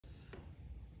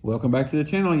Welcome back to the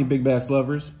channel, you big bass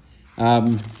lovers.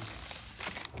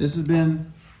 This has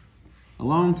been a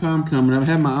long time coming. I've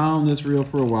had my eye on this reel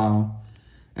for a while.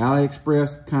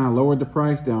 AliExpress kind of lowered the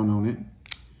price down on it.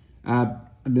 I've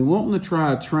been wanting to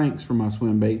try Tranks for my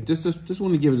swim bait. Just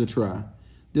want to give it a try,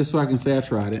 just so I can say I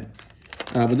tried it.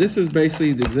 But this is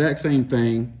basically the exact same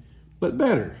thing, but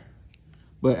better.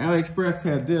 But AliExpress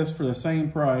had this for the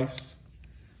same price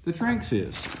the Tranks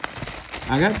is.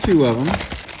 I got two of them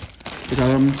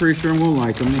because I'm pretty sure I'm gonna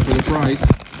like them for the price.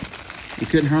 You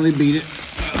couldn't hardly beat it.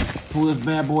 Pull this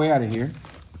bad boy out of here.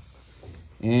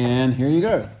 And here you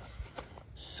go.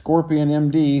 Scorpion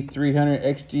MD 300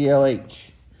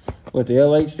 XGLH. What the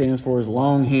LH stands for is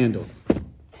long handle.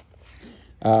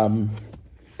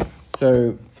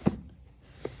 So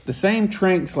the same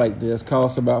Tranks like this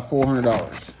costs about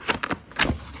 $400.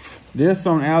 This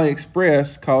on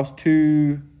AliExpress costs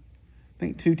I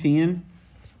think $210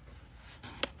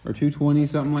 or $220,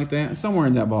 something like that, somewhere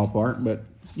in that ballpark. But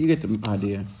you get the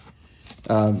idea.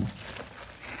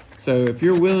 So if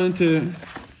you're willing to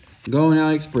go on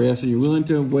AliExpress and you're willing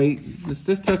to wait,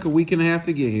 this took a week and a half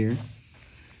to get here.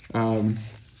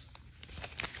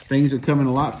 Things are coming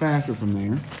a lot faster from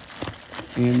there,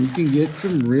 and you can get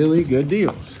some really good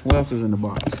deals. What else is in the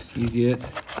box? You get,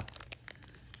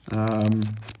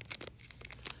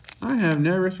 I have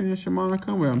never seen a Shimano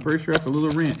come with. I'm pretty sure that's a little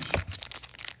wrench.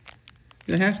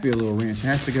 It has to be a little wrench. It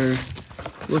has to go.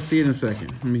 We'll see in a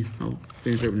second. I'll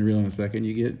finish opening the reel in a second.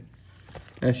 You get,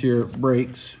 that's your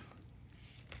brakes.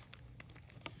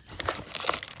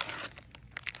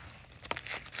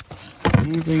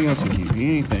 Anything else you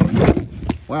need? Anything.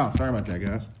 Wow, sorry about that,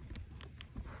 guys.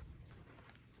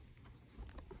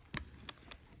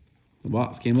 The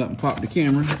box came up and popped the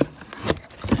camera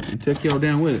and took y'all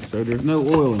down with it. So there's no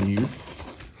oil in here.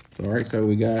 All right, so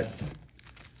we got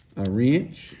a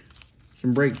wrench,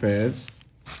 some brake pads,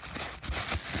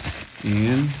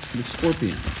 and the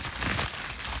Scorpion.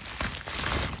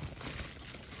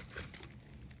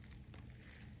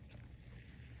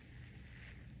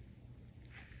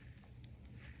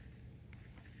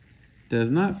 Does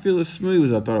not feel as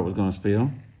smooth as I thought it was going to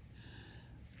feel.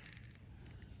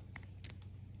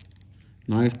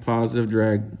 Nice positive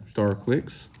drag star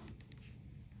clicks.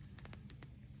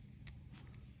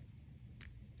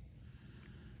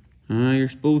 Your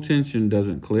spool tension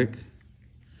doesn't click,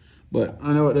 but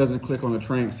I know it doesn't click on the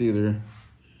Tranks either.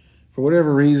 For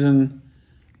whatever reason,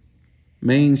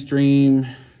 mainstream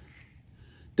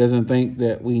doesn't think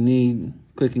that we need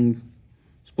clicking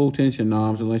spool tension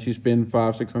knobs unless you spend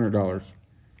 $500–600.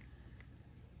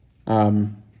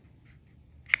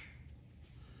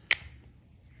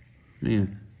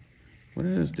 Man, what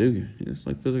did this do? It just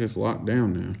feels like it's locked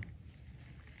down now.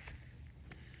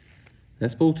 That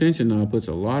spool tension knob puts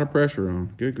a lot of pressure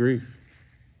on. Good grief.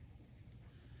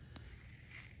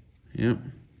 Yep.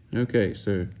 Okay,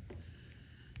 so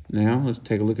now let's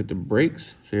take a look at the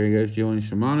brakes. So here goes Joey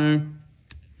Shimano.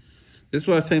 This is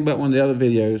what I was saying about one of the other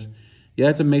videos. You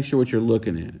have to make sure what you're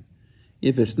looking at.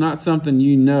 If it's not something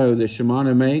you know that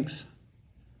Shimano makes,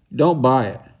 don't buy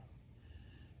it.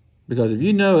 Because if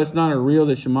you know it's not a reel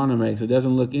that Shimano makes, it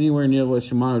doesn't look anywhere near what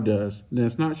Shimano does, then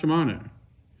it's not Shimano.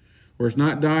 Or it's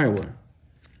not Daiwa.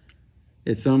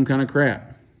 It's some kind of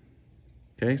crap.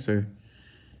 Okay, so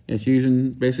it's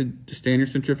using basically the standard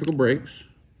centrifugal brakes.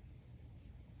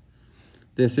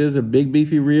 This is a big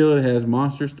beefy reel. It has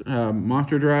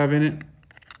monster drive in it.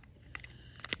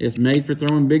 It's made for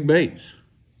throwing big baits.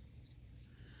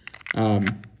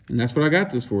 And that's what I got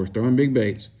this for, is throwing big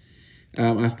baits.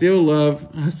 I still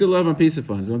love my piece of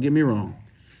funds, don't get me wrong.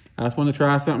 I just want to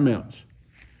try something else.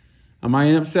 I might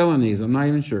end up selling these, I'm not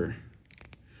even sure.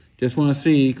 Just want to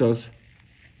see, because,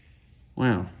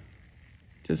 wow,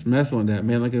 just messing with that,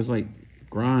 man, like it's like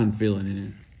grind feeling in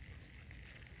it.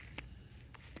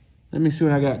 Let me see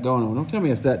what I got going on. Don't tell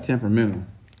me it's that temperamental.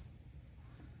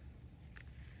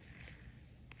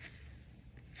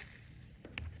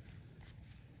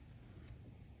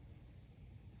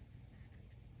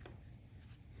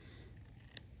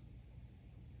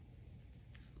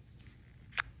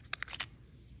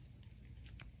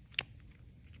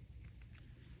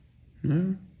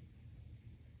 No.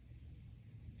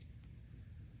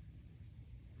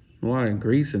 A lot of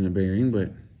grease in the bearing,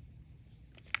 but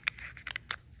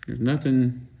there's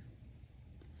nothing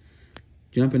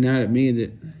jumping out at me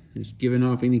that is giving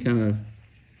off any kind of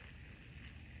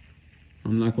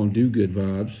I'm not going to do good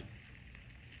vibes.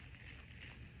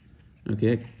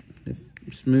 Okay, it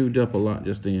smoothed up a lot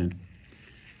just then.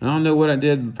 I don't know what I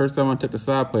did the first time I took the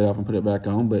side plate off and put it back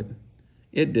on, but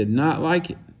it did not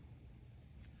like it.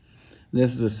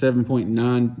 This is a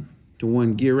 7.9 to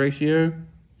 1 gear ratio.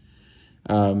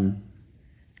 I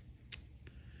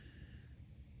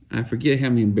forget how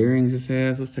many bearings this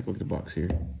has. Let's take a look at the box here.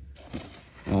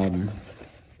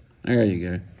 There you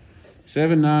go.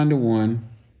 7.9 to 1.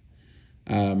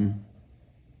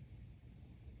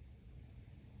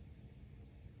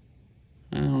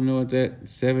 I don't know what that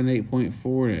 8.4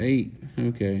 to 8.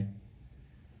 Okay.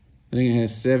 I think it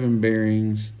has 7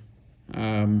 bearings.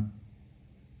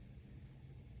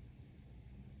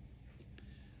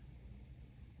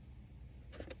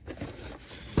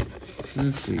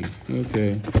 Let's see.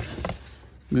 Okay.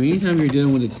 I mean, anytime you're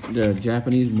dealing with the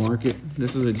Japanese market,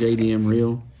 this is a JDM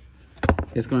reel.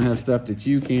 It's going to have stuff that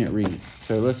you can't read.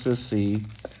 So let's just see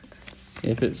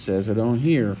if it says it on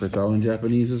here, if it's all in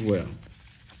Japanese as well.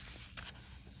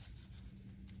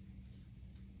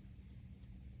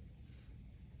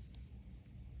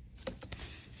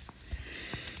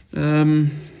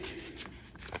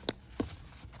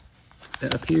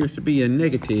 That appears to be a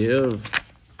negative.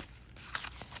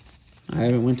 I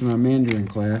haven't went to my Mandarin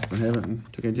class, but I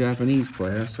haven't took a Japanese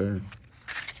class, so.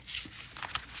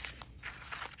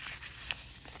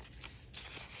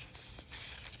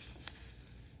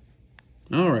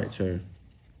 All right, so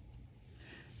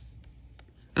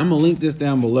I'm gonna link this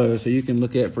down below so you can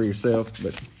look at it for yourself,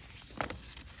 but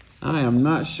I am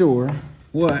not sure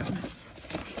what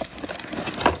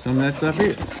some of that stuff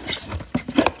is.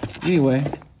 Anyway,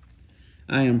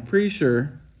 I am pretty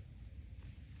sure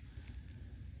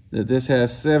that this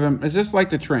has 7. It's just like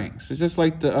the Tranks. It's just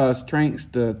like the Tranks,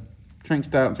 the Trank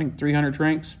style, I think 300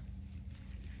 Tranks.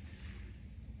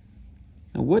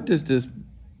 Now, what does this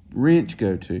wrench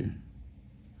go to?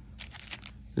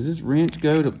 Does this wrench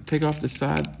go to take off the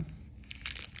side?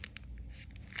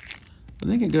 I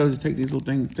think it goes to take these little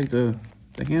things, take the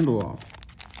handle off.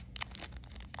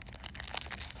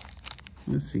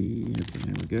 Let's see. Okay,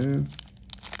 there we go.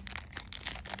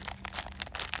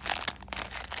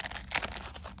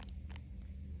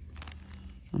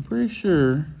 I'm pretty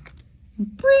sure.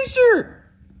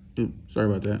 Ooh, sorry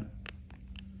about that.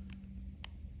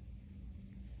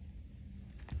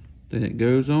 Then it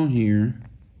goes on here.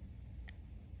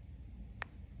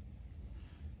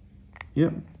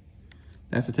 Yep.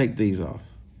 That's to take these off.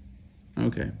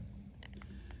 Okay.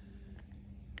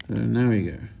 So now we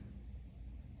go.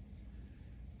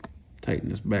 Tighten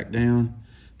this back down.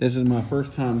 This is my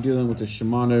first time dealing with the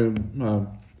Shimano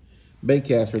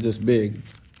baitcaster this big.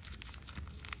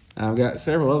 I've got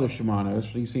several other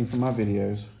Shimanos you've seen from my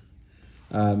videos.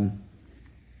 I've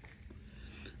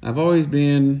always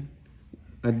been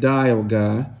a dial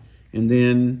guy, and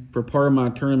then for part of my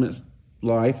tournament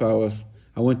life, I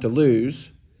went to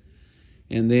lose,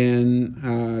 and then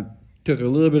I took a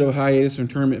little bit of a hiatus from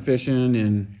tournament fishing,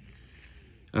 and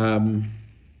kind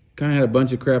of had a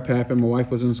bunch of crap happen. My wife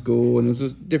was in school, and it was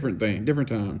just different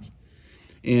times.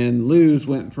 And lose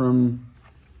went from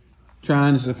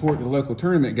trying to support the local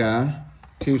tournament guy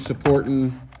to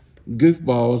supporting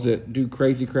goofballs that do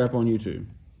crazy crap on YouTube.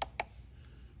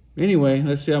 Anyway,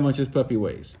 let's see how much this puppy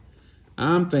weighs.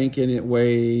 I'm thinking it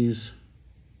weighs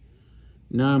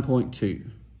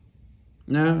 9.2.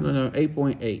 No,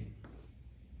 8.8.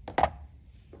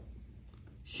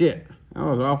 Shit, I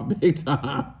was off big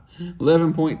time.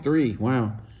 11.3.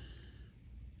 Wow.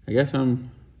 I guess I'm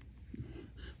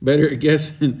better at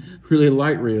guessing really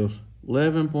light reels.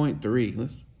 11.3.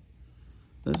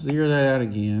 Let's zero that out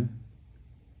again.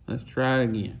 Let's try it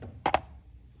again.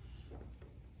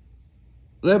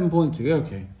 11.2.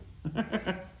 Okay.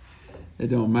 It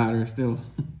don't matter. It's still,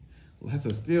 that's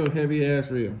a still heavy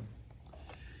ass reel.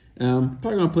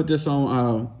 Probably gonna put this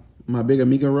on my big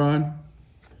Amiga rod.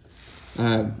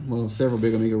 Well, several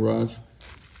big Amiga rods.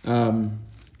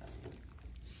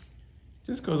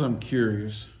 Just because I'm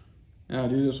curious. I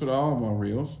do this with all of my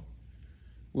reels.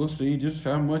 We'll see just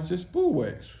how much this spool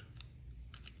weighs.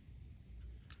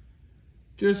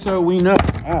 Just so we know.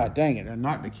 Ah, dang it. I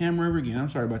knocked the camera over again. I'm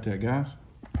sorry about that, guys.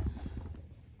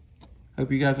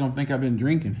 Hope you guys don't think I've been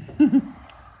drinking.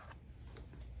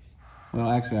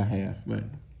 Well, actually I have, but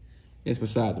it's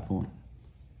beside the point.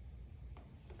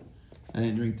 I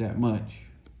didn't drink that much.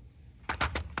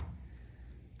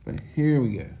 But here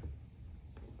we go.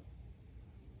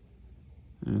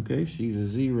 Okay, she's a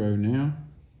 0 now.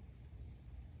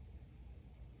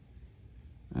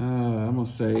 I'm gonna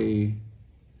say,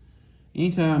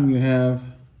 anytime you have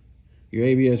your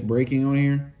ABS braking on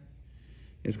here,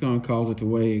 it's gonna cause it to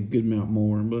weigh a good amount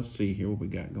more. But let's see here what we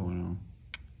got going on.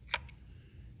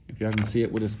 If y'all can see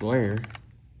it with this glare.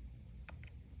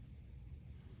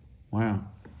 Wow,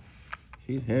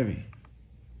 she's heavy.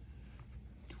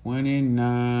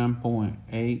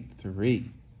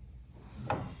 29.83.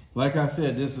 Like I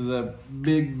said, this is a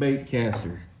big bait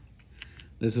caster.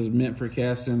 This is meant for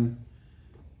casting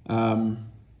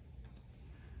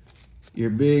your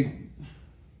big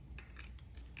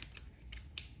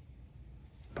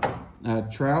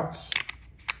trouts,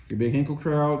 your big hinkle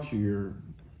trouts, your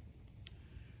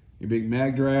big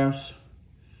mag drafts,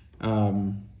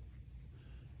 your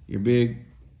big,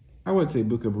 I would say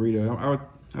buca burrito.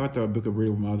 I would throw a buca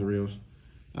burrito with my other reels.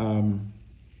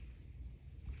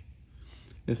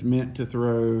 It's meant to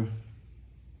throw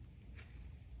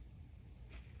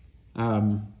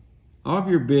all of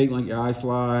your big, like your eye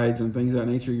slides and things of that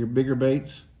nature, your bigger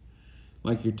baits,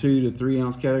 like your 2 to 3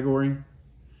 ounce category,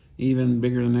 even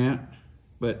bigger than that.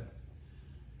 But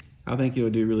I think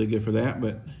it'll do really good for that.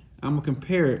 But I'm gonna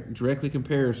compare it, directly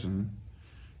comparison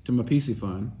to my PC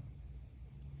Fun.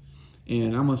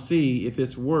 And I'm gonna see if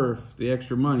it's worth the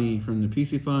extra money from the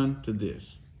PC Fun to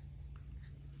this.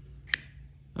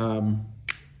 The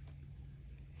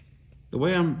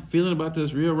way I'm feeling about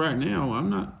this reel right now, I'm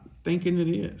not thinking it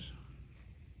is.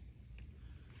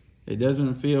 It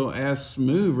doesn't feel as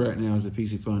smooth right now as the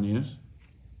PC Fun is.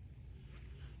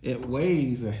 It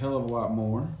weighs a hell of a lot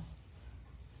more.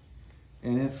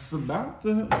 And it's about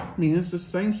the, I mean, it's the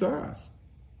same size.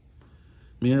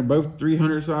 I mean, they're both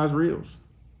 300 size reels.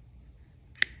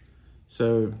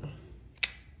 So,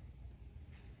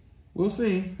 we'll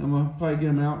see. I'm gonna probably get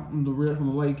them out on the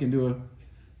lake and do a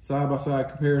side-by-side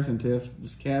comparison test,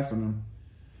 just casting them.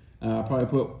 I'll probably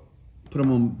put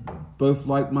them on both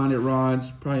like-minded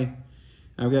rods. Probably,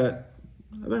 I think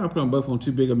I'll put them both on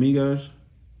 2 big Amigos,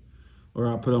 or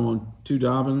I'll put them on 2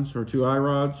 Dobbins or 2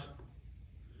 I-rods.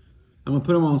 I'm gonna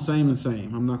put them on same and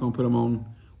same. I'm not gonna put them on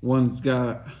one's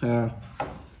got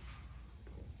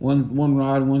one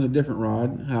rod, one's a different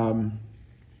rod.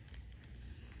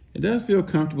 It does feel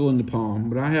comfortable in the palm,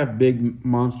 but I have big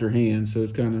monster hands, so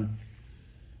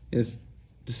it's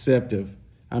deceptive.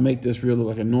 I make this reel look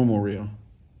like a normal reel.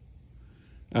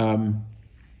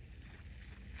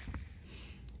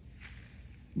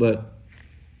 But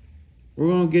we're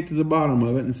gonna get to the bottom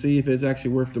of it and see if it's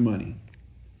actually worth the money.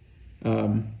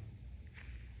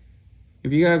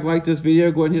 If you guys like this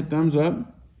video, go ahead and hit thumbs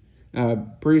up.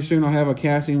 Pretty soon I'll have a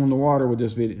casting on the water with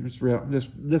this video,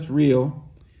 this reel.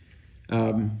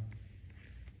 I'm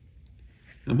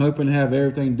hoping to have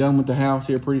everything done with the house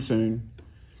here pretty soon.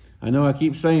 I know I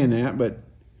keep saying that, but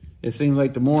it seems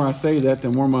like the more I say that,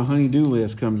 the more my honey-do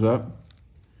list comes up.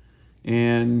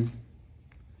 And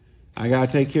I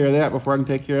gotta take care of that before I can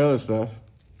take care of other stuff.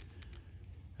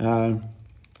 I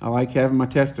like having my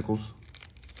testicles.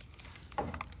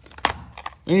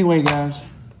 Anyway, guys,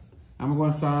 I'm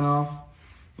going to sign off.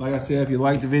 Like I said, if you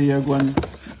like the video, go ahead and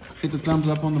hit the thumbs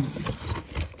up on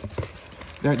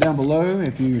the down below.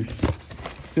 If you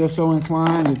feel so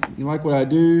inclined, you like what I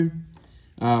do.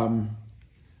 I'm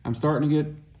starting to get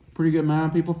a pretty good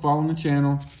amount of people following the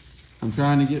channel. I'm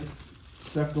trying to get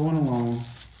stuff going along.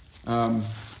 I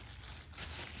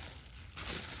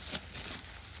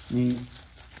mean,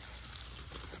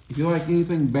 if you like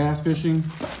anything bass fishing,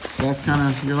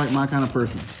 you're like my kind of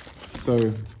person.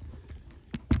 So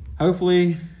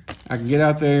hopefully I can get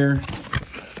out there.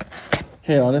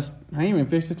 Hell, I ain't even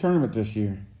fished a tournament this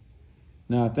year.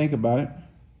 Now I think about it.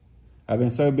 I've been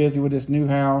so busy with this new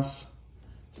house,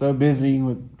 so busy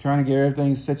with trying to get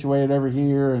everything situated over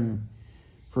here, and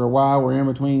for a while we're in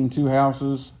between 2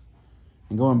 houses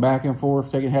and going back and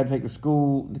forth, had to take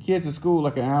the kids to school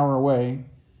like an hour away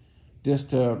just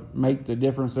to make the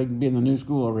difference they can be in the new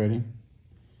school already.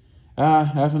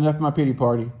 That's enough of my pity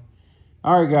party.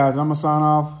 All right, guys, I'm going to sign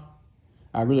off.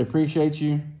 I really appreciate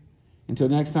you. Until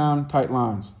next time, tight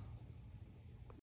lines.